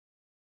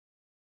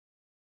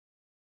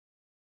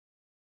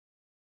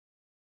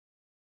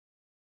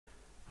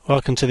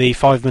Welcome to the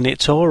 5-minute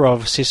tour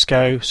of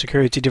Cisco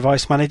Security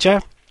Device Manager.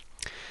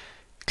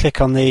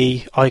 Click on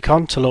the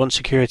icon to launch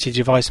Security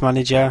Device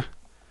Manager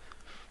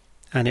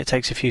and it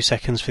takes a few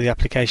seconds for the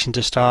application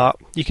to start.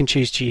 You can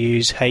choose to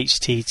use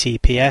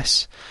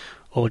HTTPS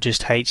or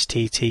just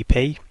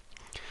HTTP.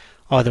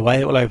 Either way,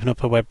 it will open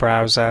up a web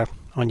browser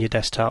on your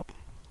desktop.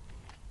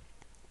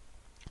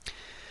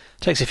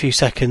 It takes a few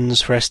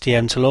seconds for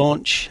SDM to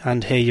launch,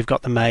 and here you've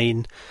got the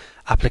main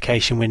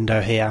application window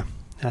here,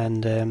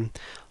 and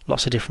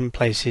lots of different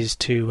places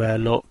to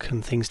look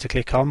and things to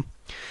click on.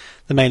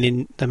 The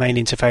main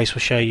interface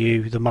will show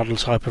you the model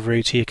type of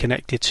router you're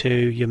connected to,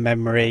 your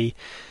memory,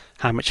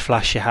 how much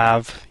flash you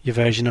have, your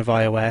version of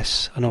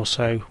iOS, and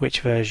also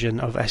which version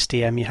of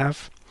SDM you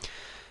have.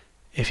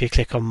 If you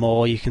click on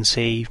more, you can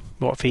see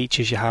what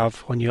features you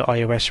have on your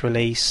iOS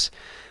release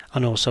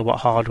and also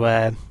what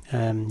hardware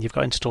you've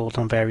got installed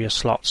on various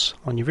slots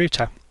on your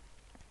router.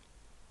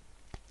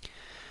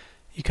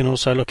 You can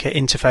also look at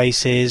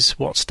interfaces,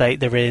 what state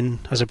they're in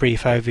as a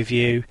brief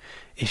overview,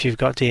 if you've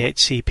got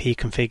DHCP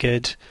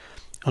configured,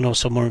 and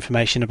also more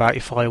information about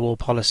your firewall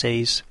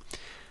policies.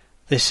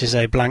 This is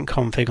a blank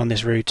config on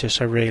this router,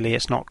 so really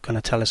it's not going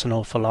to tell us an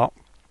awful lot.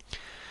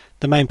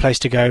 The main place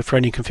to go for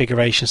any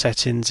configuration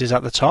settings is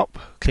at the top.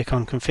 Click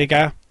on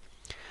Configure,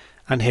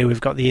 and here we've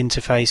got the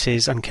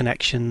interfaces and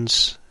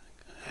connections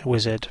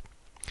wizard.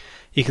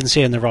 You can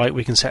see on the right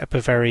we can set up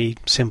a very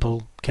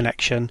simple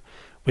connection.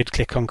 We'd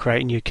click on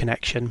Create a New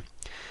Connection.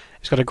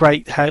 It's got a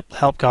great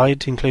help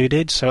guide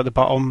included, so at the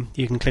bottom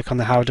you can click on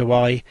the How Do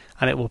I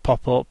and it will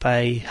pop up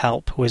a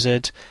help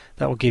wizard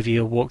that will give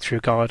you a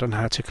walkthrough guide on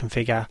how to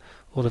configure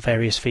all the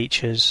various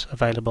features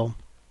available.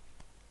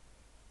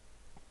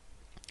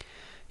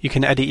 You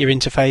can edit your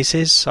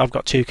interfaces. I've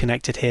got two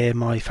connected here,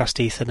 my Fast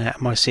Ethernet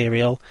and my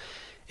serial.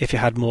 If you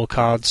had more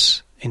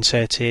cards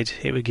inserted,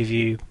 it would give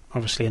you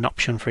obviously an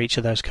option for each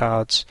of those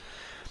cards.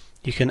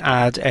 You can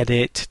add,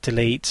 edit,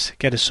 delete,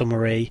 get a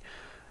summary.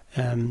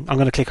 I'm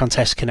going to click on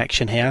Test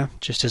Connection here,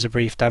 just as a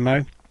brief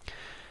demo.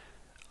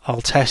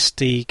 I'll test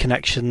the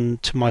connection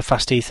to my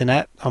Fast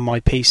Ethernet on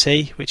my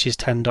PC, which is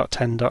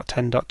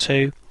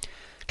 10.10.10.2.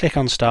 Click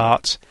on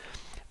Start.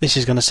 This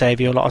is going to save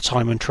you a lot of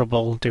time and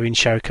trouble doing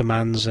show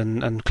commands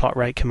and clock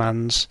rate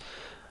commands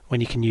when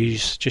you can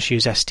just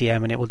use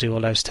SDM and it will do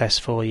all those tests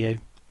for you.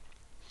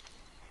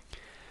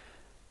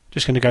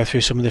 Just going to go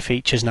through some of the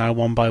features now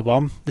one by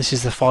one. This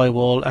is the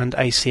firewall and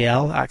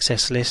ACL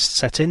access list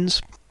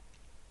settings.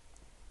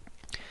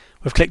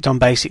 We've clicked on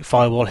basic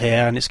firewall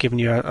here and it's given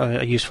you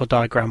a useful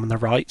diagram on the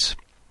right.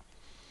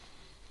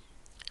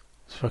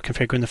 For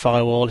configuring the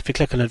firewall, if you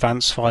click on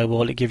advanced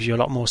firewall, it gives you a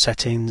lot more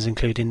settings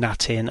including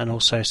NAT-in and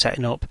also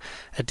setting up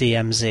a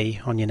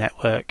DMZ on your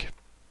network.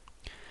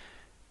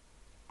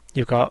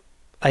 You've got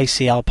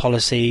ACL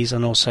policies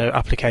and also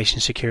application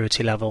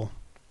security level.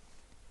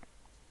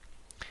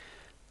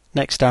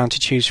 Next down to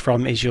choose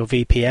from is your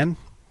VPN.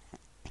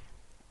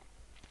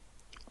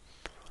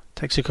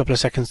 Takes a couple of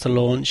seconds to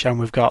launch and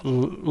we've got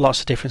lots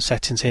of different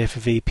settings here for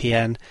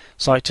VPN.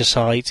 Site to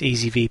site,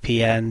 easy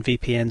VPN,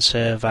 VPN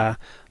server,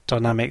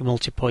 dynamic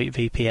multi-point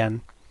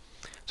VPN.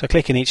 So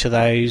clicking each of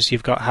those,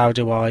 you've got How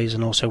Do I's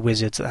and also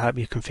wizards that help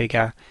you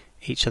configure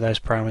each of those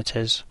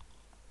parameters.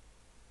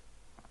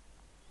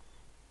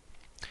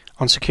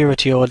 On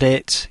security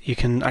audit, you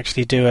can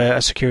actually do a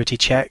security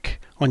check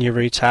on your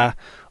router,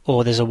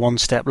 or there's a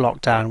one-step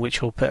lockdown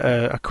which will put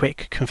a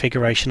quick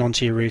configuration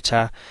onto your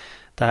router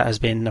that has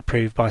been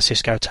approved by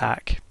Cisco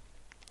TAC.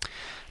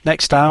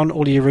 Next down,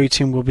 all your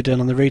routing will be done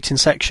on the routing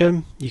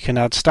section. You can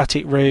add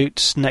static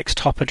routes, next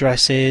hop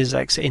addresses,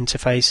 exit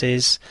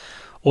interfaces,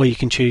 or you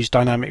can choose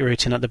dynamic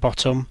routing at the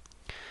bottom.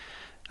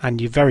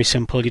 And you're very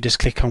simple, you just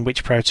click on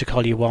which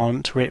protocol you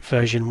want, RIP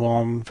version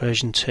 1,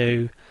 version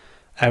 2,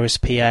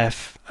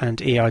 OSPF and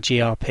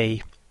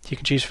ERGRP. You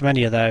can choose from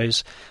any of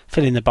those,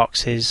 fill in the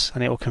boxes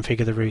and it will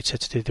configure the router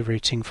to do the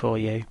routing for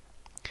you.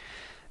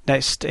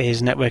 Next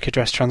is network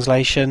address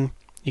translation.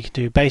 You can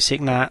do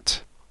basic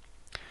NAT,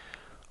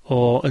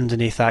 or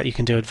underneath that you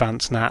can do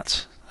advanced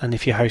NAT, and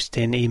if you're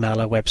hosting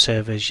email or web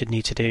servers you'd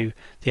need to do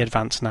the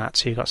advanced NAT,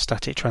 so you've got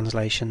static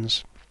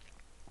translations.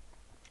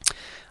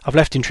 I've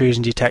left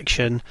intrusion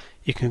detection.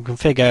 You can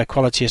configure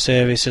quality of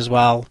service as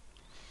well.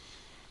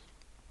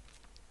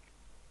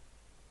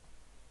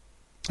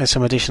 There's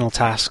some additional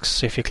tasks,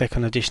 so if you click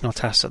on additional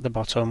tasks at the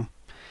bottom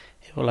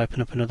it will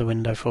open up another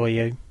window for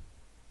you.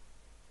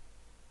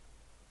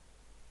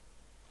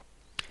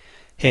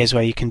 Here's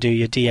where you can do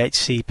your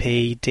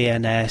DHCP,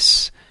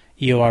 DNS,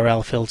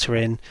 URL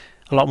filtering,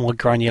 a lot more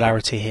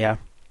granularity here.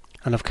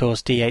 And of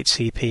course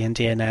DHCP and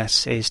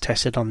DNS is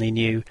tested on the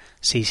new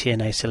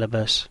CCNA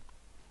syllabus.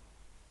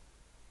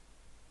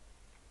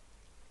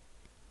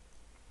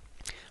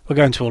 We'll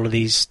go into all of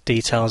these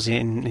details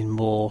in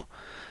more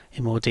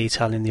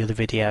detail in the other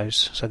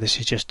videos, so this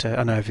is just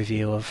an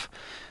overview of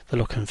the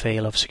look and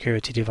feel of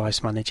Security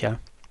Device Manager.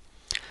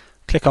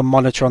 Click on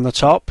Monitor on the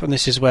top and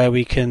this is where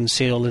we can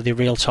see all of the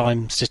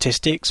real-time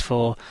statistics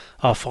for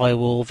our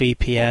firewall,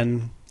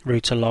 VPN,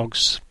 router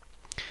logs.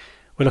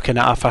 We're looking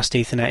at our fast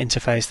Ethernet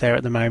interface there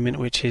at the moment,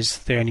 which is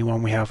the only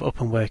one we have up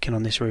and working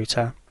on this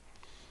router.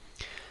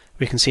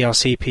 We can see our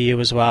CPU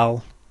as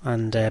well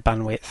and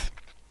bandwidth.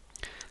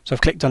 So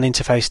I've clicked on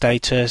interface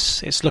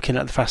status. It's looking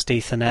at the fast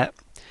Ethernet.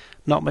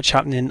 Not much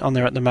happening on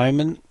there at the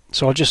moment,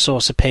 so I'll just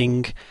source a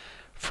ping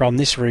from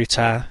this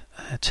router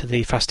to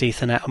the fast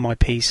Ethernet on my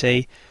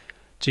PC,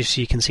 just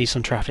so you can see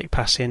some traffic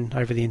passing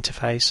over the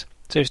interface.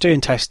 So it's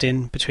doing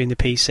testing between the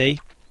PC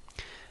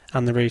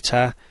and the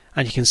router,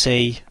 and you can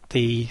see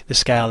the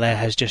scale there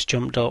has just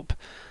jumped up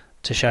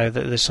to show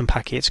that there's some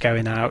packets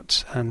going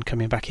out and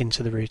coming back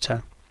into the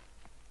router.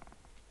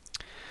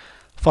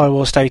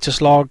 Firewall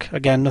status log,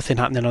 again nothing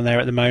happening on there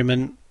at the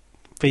moment.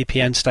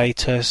 VPN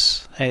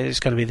status is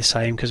going to be the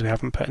same because we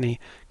haven't put any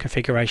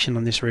configuration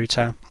on this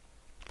router.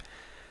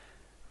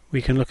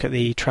 We can look at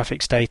the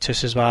traffic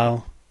status as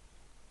well,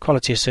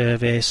 quality of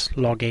service,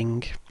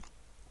 logging.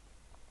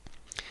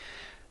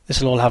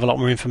 This will all have a lot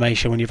more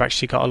information when you've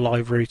actually got a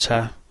live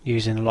router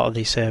using a lot of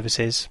these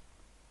services.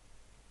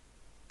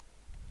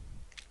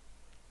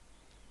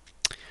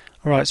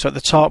 Alright, so at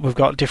the top we've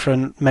got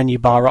different menu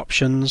bar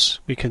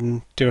options. We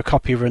can do a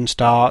copy run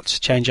start,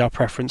 change our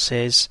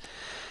preferences.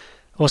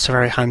 Also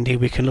very handy,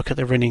 we can look at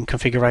the running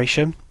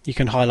configuration. You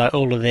can highlight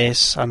all of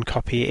this and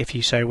copy it if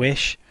you so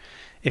wish,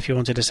 if you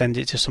wanted to send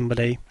it to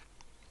somebody.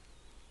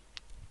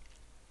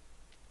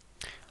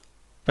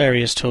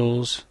 Various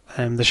tools.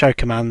 The show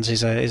commands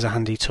is a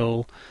handy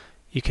tool.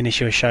 You can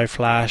issue a show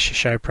flash,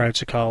 show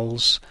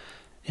protocols.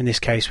 In this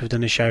case we've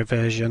done a show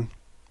version.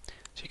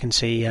 So you can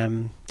see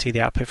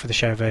the output for the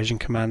show version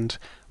command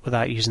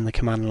without using the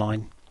command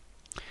line.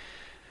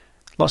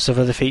 Lots of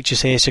other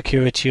features here,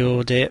 security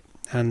audit,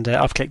 and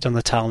I've clicked on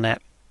the telnet,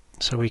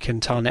 so we can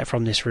telnet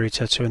from this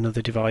router to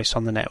another device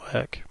on the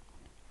network.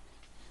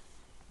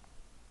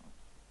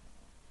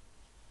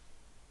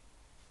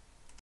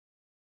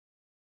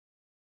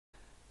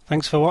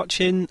 Thanks for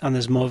watching, and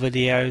there's more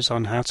videos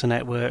on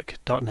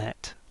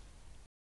howtonetwork.net.